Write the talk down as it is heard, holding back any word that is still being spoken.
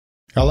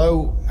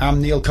Hello,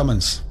 I'm Neil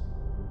Cummins.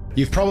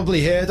 You've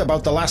probably heard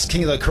about the last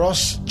king of the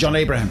cross, John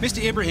Abraham.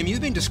 Mr. Abraham,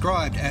 you've been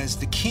described as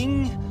the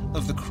king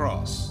of the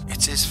cross.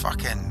 It's his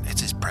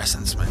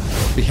presence, man.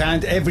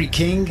 Behind every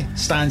king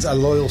stands a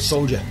loyal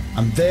soldier,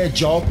 and their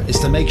job is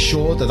to make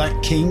sure that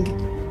that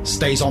king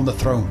stays on the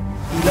throne.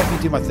 He let me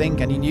do my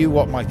thing, and he knew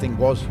what my thing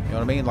was, you know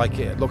what I mean? Like,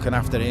 looking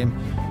after him.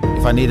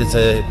 If I needed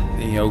to,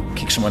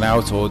 kick someone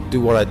out or do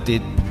what I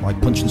did,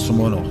 like punching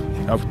someone or,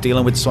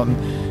 dealing with something,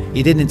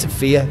 he didn't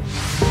interfere.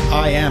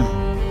 I am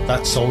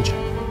that soldier.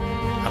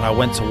 And I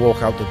went to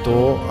walk out the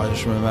door. I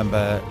just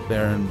remember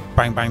hearing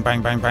bang, bang,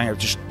 bang, bang, bang. It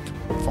just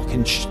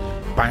fucking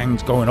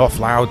bangs going off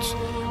loud,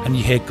 and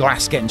you hear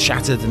glass getting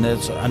shattered, and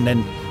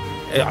then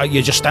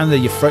you just stand there,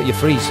 you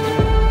freeze.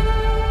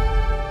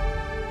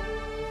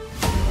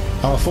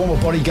 I'm a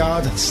former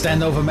bodyguard,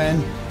 stand-over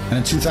man, and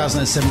in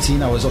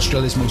 2017 I was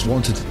Australia's most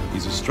wanted.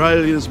 He's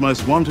Australia's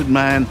most wanted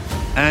man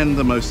and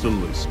the most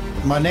elusive.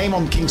 My name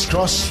on King's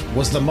Cross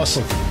was The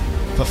Muscle,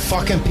 for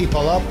fucking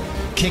people up,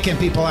 kicking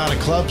people out of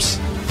clubs,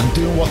 and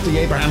doing what the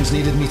Abrahams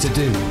needed me to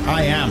do.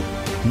 I am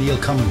Neil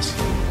Cummins.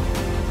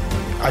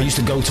 I used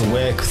to go to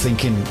work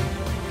thinking,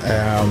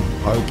 I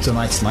hope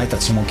tonight's the night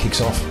that someone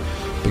kicks off,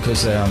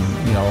 because I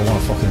want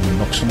to fucking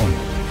knock someone.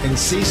 In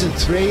season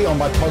 3 on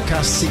my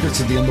podcast, Secrets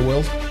of the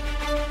Underworld,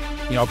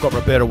 I've got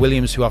Roberta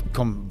Williams, who I've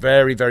become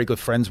very, very good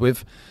friends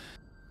with.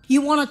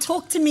 You want to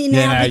talk to me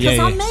now because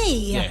I'm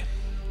me. Yeah.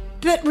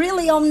 But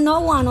really, I'm no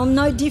one. I'm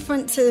no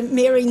different to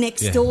Mary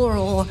next door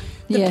or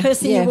the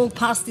person you walk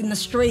past in the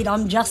street.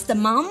 I'm just a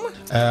mum.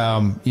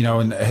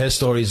 And her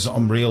story is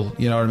unreal,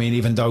 you know what I mean?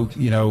 Even though,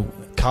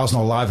 Carl's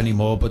not alive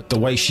anymore, but the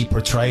way she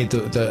portrayed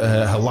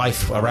her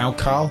life around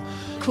Carl.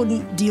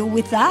 Couldn't deal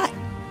with that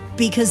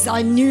because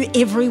I knew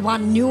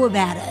everyone knew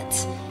about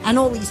it. And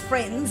all his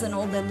friends and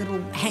all their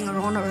little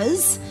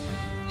hanger-oners,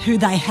 who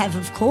they have,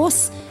 of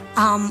course,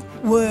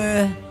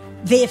 were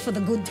there for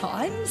the good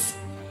times.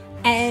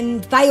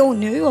 And they all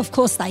knew, of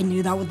course they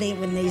knew, they were there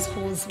when these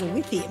whores were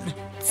with him.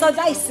 So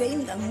they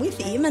seen them with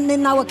him, and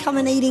then they were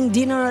coming eating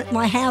dinner at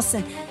my house,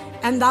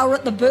 and they were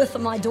at the birth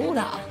of my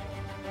daughter.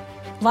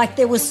 Like,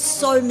 there was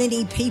so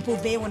many people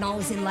there when I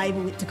was in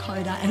labour with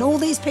Dakota, and all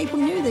these people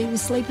knew that he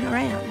was sleeping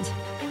around.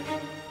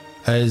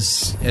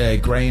 As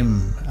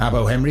Graham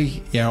Abbo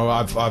Henry,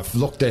 I've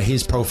looked at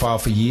his profile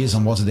for years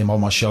and wanted him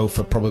on my show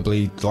for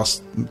probably the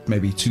last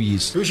maybe 2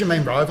 years. Who's your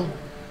main rival?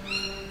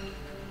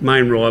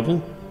 Main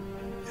rival?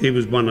 He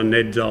was one of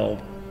Ned's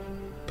old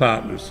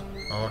partners.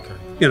 Oh, okay.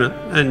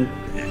 And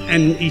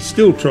he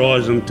still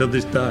tries them to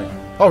this day.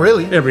 Oh,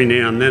 really? Every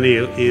now and then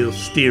he'll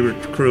steer a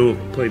crew of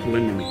people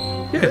into me.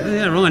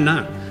 Yeah, I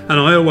know. And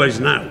I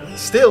always know.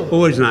 Still?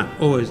 Always know.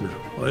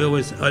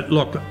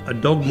 Like a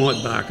dog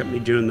might bark at me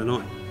during the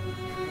night,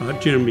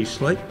 right, during my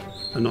sleep,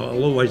 and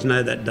I'll always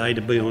know that day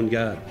to be on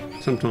guard.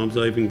 Sometimes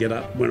I even get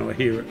up when I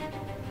hear it.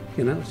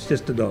 It's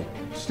just a dog.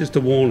 It's just a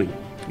warning.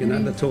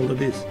 That's all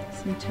it is.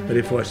 But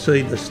if I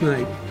see the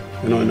snake,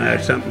 then I know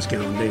something's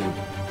going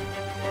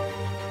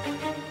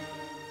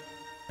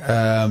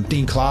down.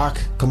 Dean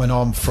Clark coming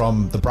on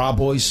from the Bra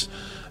Boys,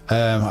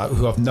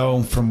 who I've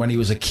known from when he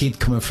was a kid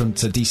coming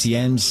to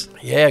DCMs.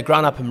 Yeah,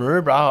 growing up in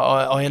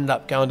Maroubra, I ended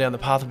up going down the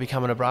path of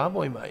becoming a Bra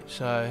Boy, mate.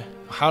 So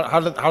How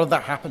did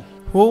that happen?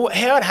 Well,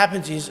 how it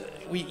happens is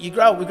we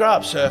grow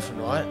up surfing,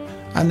 right?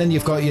 And then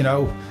you've got,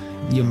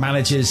 your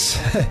manager's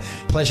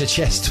pleasure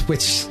chest,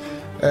 which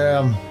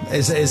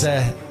is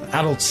a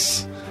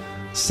adults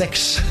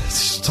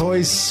sex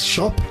toys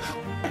shop.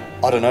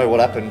 I don't know what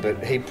happened,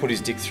 but he put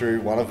his dick through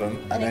one of them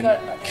and then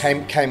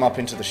came up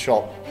into the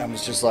shop and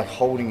was just like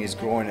holding his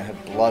groin and had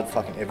blood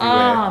fucking everywhere.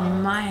 Oh,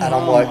 mate. And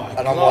I'm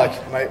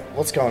like, mate,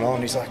 what's going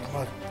on? He's like,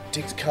 my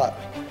dick's cut.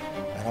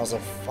 And I was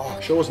like,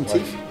 fuck. Sure wasn't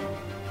teeth?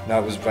 No,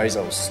 it was razor,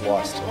 it was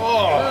sliced.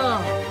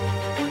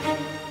 Oh.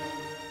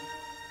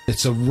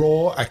 It's a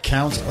raw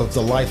account of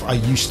the life I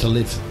used to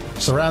live.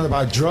 Surrounded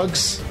by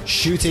drugs,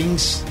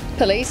 shootings.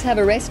 Police have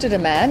arrested a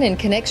man in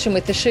connection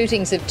with the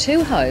shootings of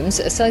 2 homes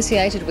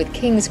associated with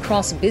King's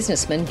Cross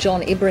businessman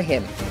John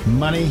Abraham.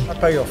 Money. I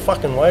pay your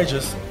fucking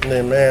wages. And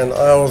then, man,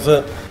 that was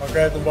it. I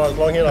grabbed them by his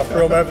long head, I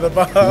threw him over the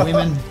bar.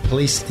 Women,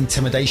 police,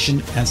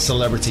 intimidation, and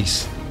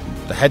celebrities.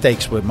 The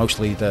headaches were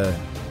mostly the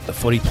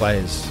footy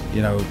players.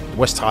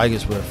 West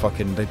Tigers were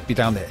they'd be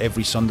down there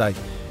every Sunday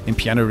in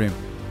piano room,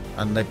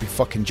 and they'd be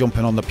fucking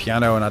jumping on the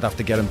piano, and I'd have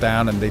to get them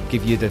down, and they'd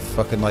give you the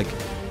fucking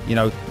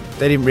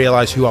they didn't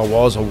realise who I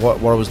was or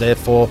what I was there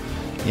for.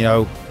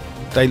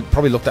 They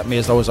probably looked at me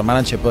as though I was a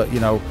manager, but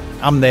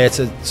I'm there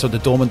so the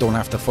doorman don't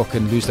have to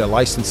fucking lose their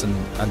licence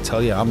and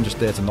tell you I'm just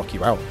there to knock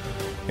you out.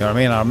 You know what I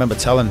mean? I remember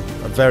telling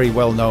a very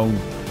well-known,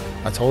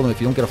 I told him,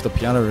 if you don't get off the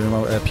piano,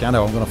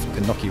 I'm going to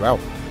fucking knock you out.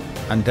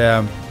 And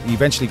he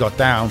eventually got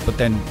down, but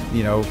then,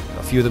 a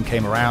few of them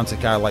came around to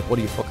kind of like,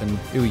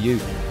 who are you?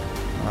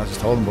 And I just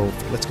told them, well,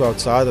 let's go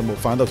outside and we'll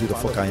find out who the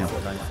fuck I am.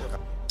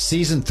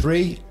 Season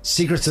 3,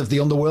 Secrets of the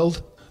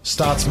Underworld,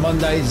 starts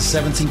Monday the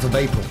 17th of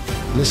April.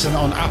 Listen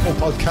on Apple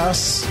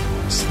Podcasts,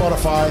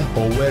 Spotify,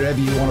 or wherever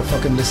you want to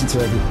fucking listen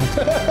to everyone.